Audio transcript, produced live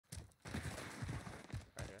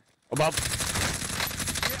Above.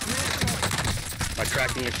 My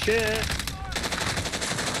tracking is shit.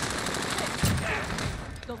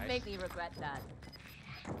 Don't make me regret that.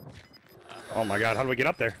 Oh my god, how do we get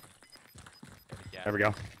up there? There we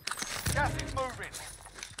go. Gas is moving.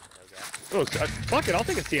 Oh, fuck it, I'll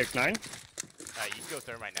take a CX9. You can go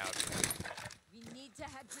thermite now if you want. We need to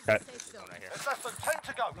head to the safe zone. Right here. There's less than 10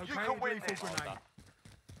 to go. You can win this.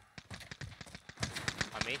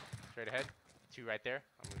 On me, straight ahead. 2 right there.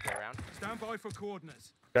 I'm gonna go around. Stand by for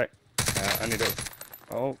coordinates. Okay. I need to...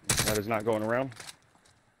 Oh, that is not going around.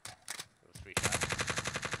 Little sweet shot.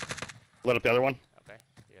 Lit up the other one. Okay,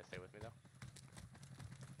 you gotta stay with me though.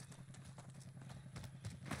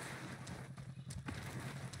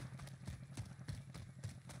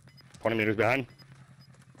 $20 behind.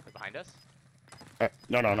 They're behind us?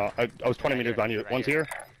 No. I was 20 meters behind you. One's here,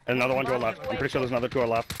 and another one to our left. I'm pretty sure there's another to our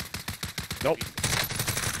left. Nope.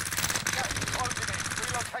 Gas is closing in.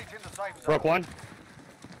 Relocating the safe zone. Broke one.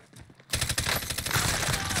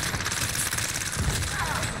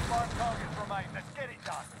 5 targets remain. Let's get it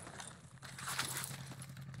done.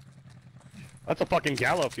 That's a fucking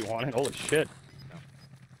gallo if you want it. Holy shit. No.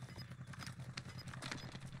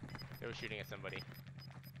 They were shooting at somebody.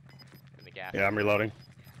 In the gas. Yeah, I'm reloading.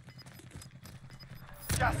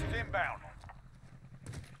 Gas is inbound.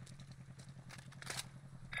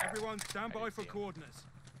 Everyone, stand by for coordinates.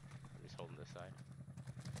 I'm just holding this side.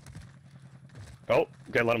 Oh,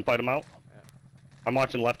 okay, let them fight them out. Yeah. I'm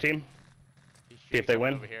watching left team. He's See if they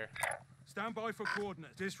win. over here. Stand by for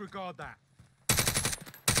coordinates. Disregard that.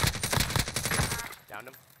 Downed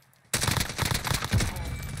him.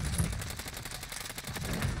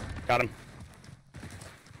 Got him.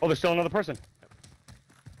 Oh, there's still another person.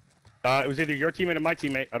 It was either your teammate or my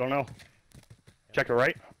teammate. I don't know. Check it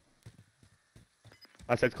right.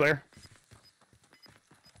 That side's clear.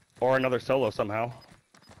 Or another solo somehow.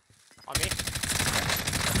 On me.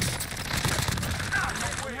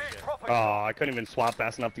 We're hit. Proper Oh, I couldn't even swap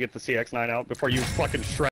fast enough to get the CX9 out before you fucking shred.